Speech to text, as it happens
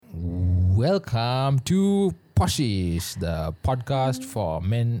Welcome to Poshies, the podcast for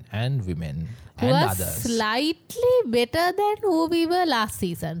men and women Who and are others. slightly better than who we were last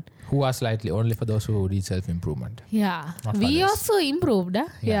season. Who are slightly only for those who need self-improvement. Yeah. Not for We others. also improved.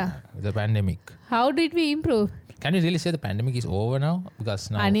 Yeah. The pandemic. How did we improve? Can you really say the pandemic is over now? Because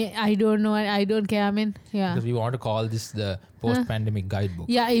now I don't know. I don't care. I mean, yeah. because we want to call this the post-pandemic guidebook.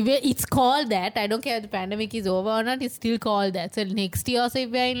 Yeah, it's called that. I don't care if the pandemic is over or not. It's still called that. So next year also if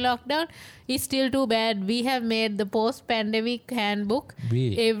we are in lockdown, it's still too bad. We have made the post-pandemic handbook.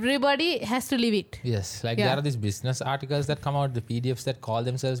 Everybody has to live it. Yes, like Yeah. there are these business articles that come out, the PDFs that call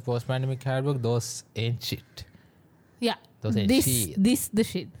themselves post-pandemic handbook. Those ain't shit. Yeah. Those ain't shit. This the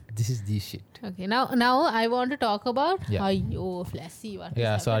shit. This is the shit. Okay. Now I want to talk about Flashy. What is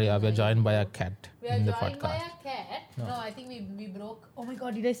Yeah, sorry, happening? we are joined by a cat We are in the joined by podcast. a cat. No, I think we broke. Oh my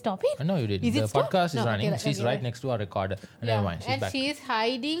god, did I stop it? No, you did. Is The it stopped? podcast is No, running. okay, She's okay, right next to our recorder. Yeah. Never mind, she's And back. she is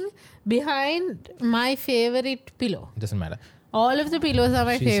hiding behind my favorite pillow. Doesn't matter. All of the pillows are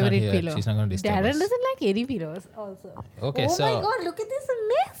my She's not favorite here. pillow. She's not gonna disturb Darren us. doesn't like any pillows also. Okay, oh so my god, look at this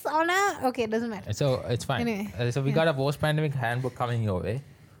mess on a... Okay, doesn't matter. so it's fine. Anyway, So we got a post-pandemic handbook coming your way.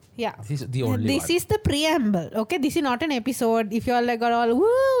 Yeah. This is the only This one. is the preamble. Okay, this is not an episode. If you all like got all, woo,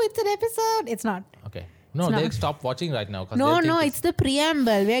 it's an episode. It's not. Okay. No, It's they'll not. stop watching right now. 'cause No, they'll think it's the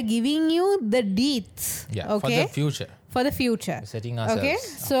preamble. We are giving you the deets. Yeah, Okay. for the future. For the future. We're setting ourselves Okay. up.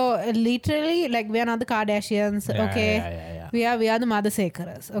 So literally, like we are not the Kardashians. Yeah, okay. yeah. We are the mother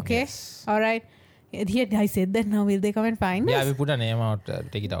sakerers. Okay. Yes. All right. Yeah, I said that now. Will they come and find Yeah, us? we put a name out.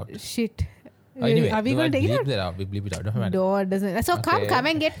 Take it out. Shit. Anyway, Are we going to take it out? bleep that out. We bleep it out. Doesn't matter. No, it doesn't. So Okay. come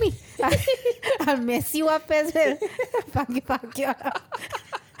and get me. I'll mess you up as well. Fuck you up.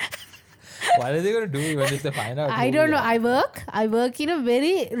 What are they going to do even if they find out? I who don't we know. are? I work in a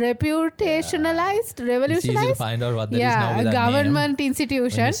very reputationalized, It's easy to revolutionized, find out what that is now with that government name.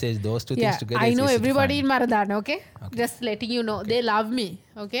 institution. When you say those two things together, I it's know easy to everybody in find. Maradana, okay? Just letting you know. They love me,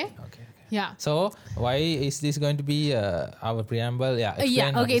 okay? Okay. Yeah. So why is this going to be our preamble? Yeah.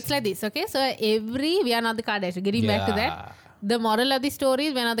 explain what Okay, is- it's like this, okay? So we are not the Kardashians. Getting back to Yeah. that. The moral of the story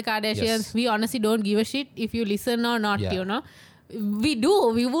is we are not the Kardashians. Yes. We honestly don't give a shit if you listen or not, Yeah. you know? We do.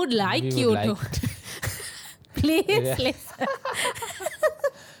 We would like We would you like to. Please Yeah. listen.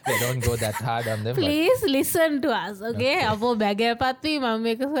 Yeah, don't go that hard on them. but- Please listen to us, okay? අපෝ බැගෑපත්වී මම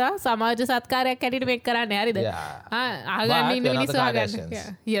මේක සමාජ සත්කාරයක් ඇටිට මේක කරන්න හරිද Yeah. ආගන්න But ඉන්න we are not මිනිස්සු the ආගන්න. Kardashians.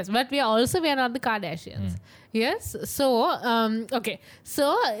 Yeah. Yes, but we are not the Kardashians. Yes, so okay, so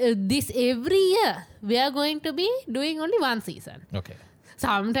this every year we are going to be doing only one season. Okay.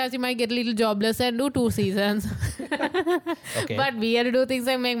 Sometimes you might get a little jobless and do 2 seasons. Okay. But we have to do things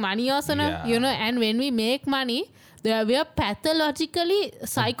like make money also, no? Yeah. You know, and when we make money, we are pathologically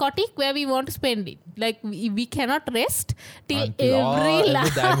psychotic where we want to spend it. Like we cannot rest till Until every every dime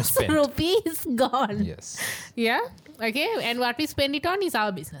is last spent. rupee is gone. Yes. Yeah. Okay. And what we spend it on is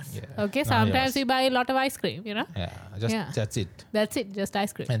our business. Yeah. Okay. Not Sometimes yours. we buy a lot of ice cream, you know? Yeah. Just Yeah. that's it. That's it. Just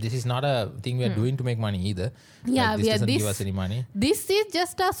ice cream. And this is not a thing we are doing to make money either. Yeah, Like, this we are doesn't give this- us any money. This is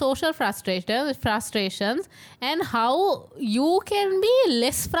just our social frustrations and how you can be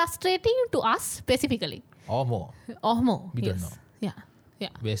less frustrating to us specifically. Or more. Or more. We yes. don't know. Yeah. Yeah.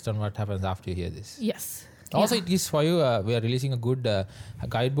 Based on what happens after you hear this. Yes. Also, yeah. it is for you, we are releasing a good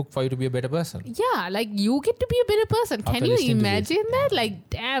guidebook for you to be a better person. Yeah, like you get to be a better person. After Can you listening to imagine that? Like,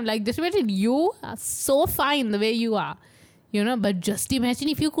 damn, like just imagine you are so fine the way you are, you know, but just imagine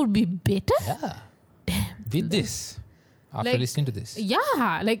if you could be better. Yeah. With this. After Like- listening to this.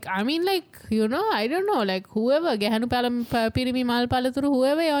 Yeah, like, I mean, like, you know, I don't know, like whoever, Gehanu Pirimi Mal Palaturu,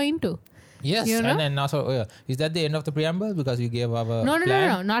 whoever you're into. Yes. You know? And then also, is that the end of the preamble? Because you gave our No,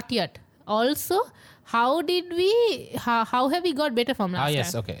 plan? not yet. Also, how have we got better from last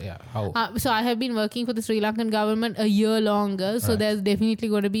yes. time? Okay. Yeah. How? So I have been working for the Sri Lankan government a year longer. So Right. there's definitely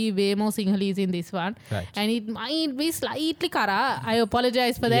going to be way more Sinhalese in this one. Right. And it might be slightly kara. I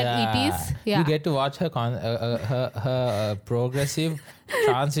apologize for that. It is. Yeah. You get to watch her her progressive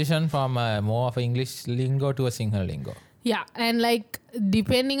transition from more of English lingo to a Sinhala lingo. Yeah. And like,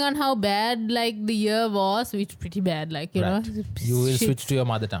 depending on how bad like the year was, which pretty bad, like, you Right. know. You will shit. switch to your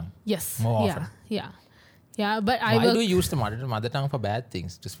mother tongue. Yes. more yeah. often. Yeah. Yeah. But Why I work, do you use the mother tongue for bad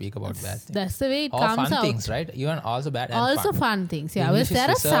things, to speak about bad things? that's the way it Or comes fun out. things, right? Even also bad and Also fun. fun things, yeah. English But there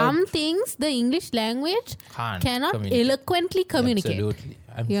are is some reserved. things the English language Can't cannot communicate. eloquently communicate. Absolutely.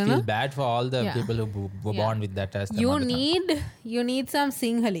 I You feel know? bad for all the Yeah. people who were Yeah. born with that as the You mother tongue. need some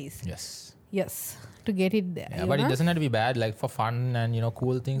Sinhalese. Yes. Yes. To get it there. Yeah, you but know? it doesn't have to be bad. Like for fun and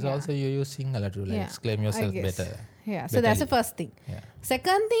cool things, Yeah. also you use Sinhala to Yeah, exclaim I yourself guess. better. Yeah. So that's the betterly. first thing. Yeah.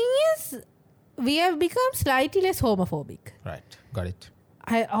 Second thing is we have become slightly less homophobic. Right. Got it.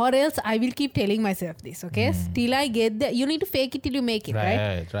 or else I will keep telling myself this, okay? Till I get there. You need to fake it till you make it,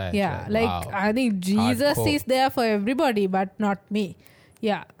 right? Right. Yeah, right. like Wow. I think Jesus Hardcore. is there for everybody, but not me.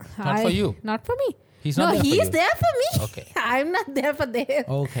 Yeah. Not for you. Not for me. He's not there for he's you. there for me. Okay. I'm not there for them.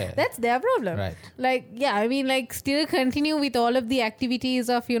 Okay. That's their problem. Right. Like, yeah, I mean, like, still continue with all of the activities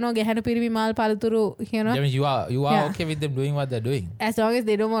of, Gehanu Pirimi Mal Palaturu, I mean, you are Yeah. okay with them doing what they're doing. As long as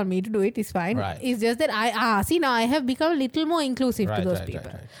they don't want me to do it, it's fine. Right. It's just that now I have become a little more inclusive to Right, those right, people.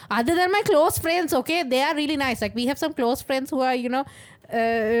 right. Other than my close friends, okay, they are really nice. Like, we have some close friends who are,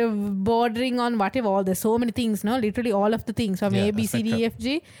 bordering on whatever. All there's so many things, no? Literally all of the things from Yeah, A, B, C, D, E, F,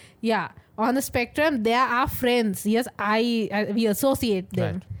 G. Yeah. On the spectrum, there are friends. Yes, we associate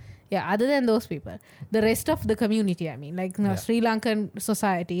them. Right. Yeah, other than those people. The rest of the community, I mean, like Yeah. Sri Lankan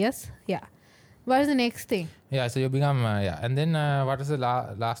society, yes? Yeah. What is the next thing? Yeah, so you become, and then what is the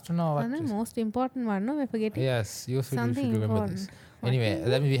last one or what? And the is- most important one, no? We're forgetting. Yes, you should Something remember this. important. What Anyway, is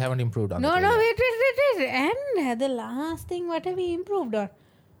then we haven't improved on No, that no, area. wait. And the last thing, what have we improved on?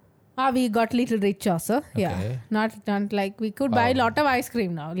 We got little rich also. Yeah. Okay. Not like we could buy a Oh. lot of ice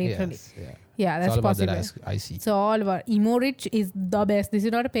cream now, literally. Yes, yeah. Yeah, It's that's all about possible. that icy. It's all about Emo Rich is the best. This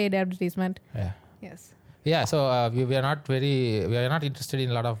is not a paid advertisement. Yeah. Yes. Yeah, so we are not interested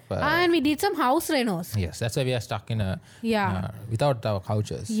in a lot of. And we did some house renos. Yes, that's why we are stuck in Yeah. without our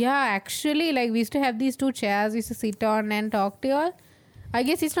couches. Yeah, actually, like we used to have these two chairs we used to sit on and talk to you all. I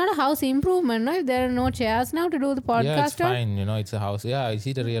guess it's not a house improvement, no? If there are no chairs now to do the podcast Yeah, it's on. fine. It's a house. Yeah, I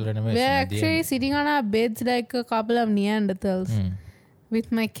see the real renovation. We're at the actually end. sitting on our beds like a couple of Neanderthals with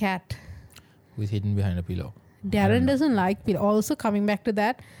my cat. Who's hidden behind a pillow. Darren doesn't like pillows. Also, coming back to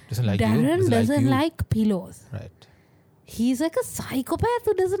that, Doesn't like you. Darren doesn't you. like pillows. Right. He's like a psychopath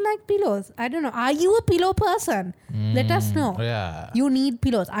who doesn't like pillows. I don't know. Are you a pillow person? Let us know. Yeah. You need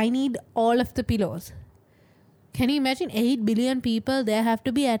pillows. I need all of the pillows. Can you imagine 8 billion people? There have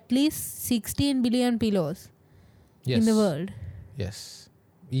to be at least 16 billion pillows Yes. in the world. Yes.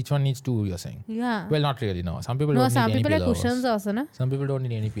 Each one needs two, you're saying. Yeah. Well, not really, no. Some people No, don't some need any people have pillows. cushions also, no? Some people don't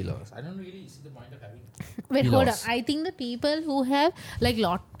need any pillows. I don't really see the point of having Wait, hold on. pillows. I think the people who have like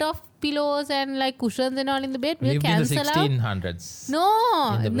lot of pillows and like cushions and all in the bed will Lived in the cancel out. 1600s.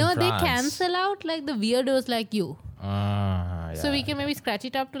 No, in they France. cancel out like the weirdos like you. Yeah. So we can maybe scratch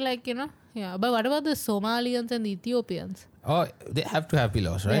it up to like, yeah. But what about the Somalians and the Ethiopians? Oh, they have to have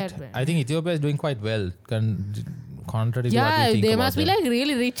pillows, They right? have to. I think Ethiopia is doing quite well. Contrary to what Yeah, we think they about must be them. like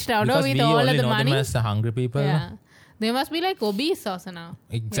really rich now, no, Because with we all only of the know money. them as the hungry people. Yeah. They must be like obese also now.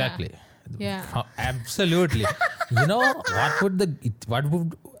 Exactly. Yeah. Absolutely. what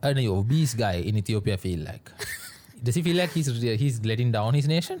would an obese guy in Ethiopia feel like? Does he feel like he's letting down his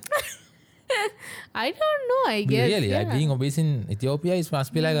nation? I don't know, I guess. Really, like yeah. being obese in Ethiopia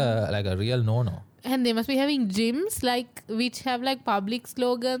must be like a real no-no. And they must be having gyms like which have like public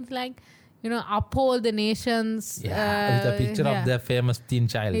slogans like, uphold the nation's. Yeah, with a picture yeah. of the famous thin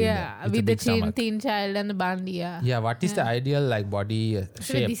child. Yeah, with with a the big stomach. thin child and the bandi. Yeah. Yeah, what is the ideal like body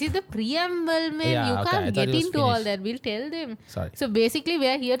So shape? this is the preamble, man. Yeah, You okay, I can't thought get it was into all finished. that. We'll tell them. Sorry. So basically, we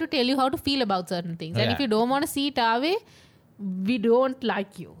are here to tell you how to feel about certain things. And Yeah. if you don't want to see it our way, we don't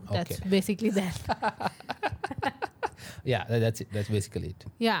like you. That's Okay. basically that. Yeah, that's it. That's basically it.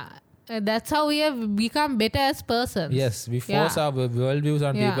 Yeah. That's how we have become better as persons. Yes, we force Yeah. our worldviews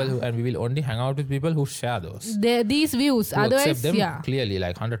on Yeah. people and we will only hang out with people who share those. These views. To Otherwise, accept them yeah. clearly,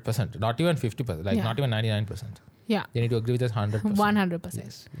 like 100%. Not even 50%, like Yeah. not even 99%. Yeah. They need to agree with us 100%. 100%.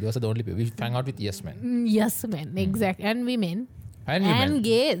 Yes. Those are the only people. We hang out with yes men. Yes, men. Exactly. And women. And women. And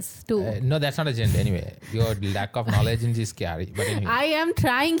gays too. No, that's not a gender anyway. Your lack of knowledge is scary. But anyway. I am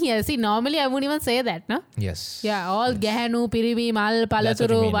trying here. See, normally I wouldn't even say that, no? Yes. Yeah, all Gehanu, Pirimi, Mal, That's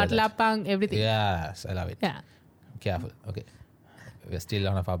what you Palaturu, mean by that. Vatlapang, everything. Yes, I love it. Yeah. Careful. Okay. We're still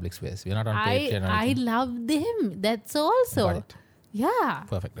on a public space. We're not on Patreon or I anything. love them. That's also. Got it. Yeah.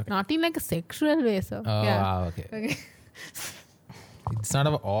 Perfect. Okay. Not in like a sexual way, so. Oh, yeah. wow, okay. Okay. It's not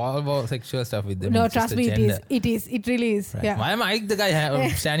all about sexual stuff with them. No, it's just trust a me, gender. it is. It really is. Right. Yeah. Why am I the guy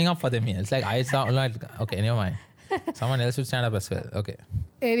standing up for them here? It's like I sound like, okay, never mind. Someone else should stand up as well. Okay.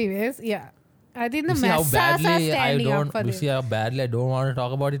 Anyways, yeah. I think the You see how massas are badly I standing up don't. for You them. see how badly I don't want to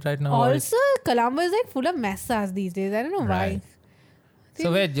talk about it right now. Also, Colombo is like full of massas these days. I don't know Right. why.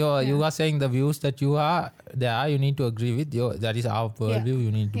 So wait, you are saying the views that you need to agree with. That is our worldview.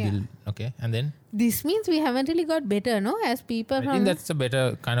 You need to build. Okay, and then This means we haven't really got better, no? As people I from. think that's a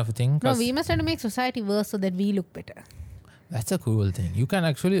better kind of a thing. No, 'cause we must try to make society worse so that we look better. that's a cool thing. You can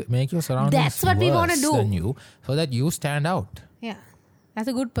actually make your surroundings That's what we wanna worse do. than you, so that you stand out. Yeah. As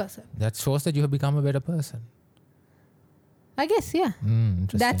a good person. That shows that you have become a better person. I guess, yeah.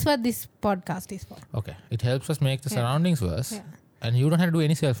 Interesting. That's what this podcast is for. Okay, it helps us make the surroundings worse. Yeah. and you don't have to do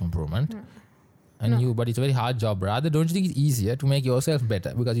any self-improvement. And but it's a very hard job. Rather, don't you think it's easier to make yourself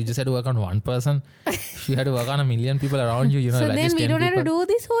better because you just had to work on one person? If you had to work on a million people around you, So like then we don't have to do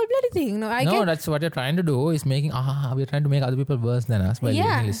this whole bloody thing. No, that's what you're trying to do is we're trying to make other people worse than us by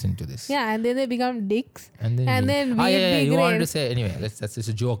listening to this. Yeah, and then they become dicks. And then you wanted to say, anyway, that's just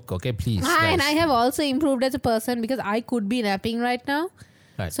a joke, okay? Please. And I have also improved as a person because I could be napping right now.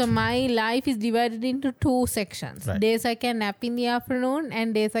 Right. So my life is divided into 2 sections. Right. Days I can nap in the afternoon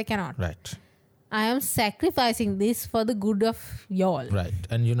and days I cannot. Right. I am sacrificing this for the good of y'all. Right.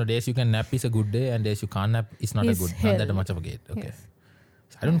 And days you can nap is a good day and days you can't nap is not It's hell. not that much of a good. Okay. Yes.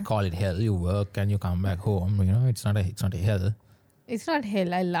 So I don't call it hell. You work and you come back home. It's not a hell. It's not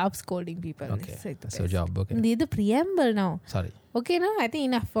hell. I love scolding people. Okay. It's like the That's your best. job. Okay. Need the preamble now. Sorry. Okay, no, I think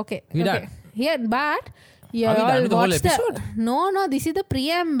enough. Okay. We okay. done? Yeah, but you Are we done all with the whole watch episode? No, this is the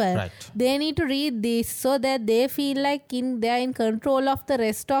preamble. Right. They need to read this so that they feel like they're in control of the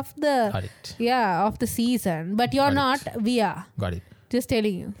rest of Got the it. of the season. But you're Got not. We are. Got it. Just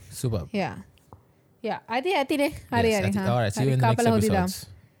telling you. Superb. Yeah. I think. Yes, all right. See you in the next episodes.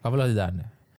 Couple of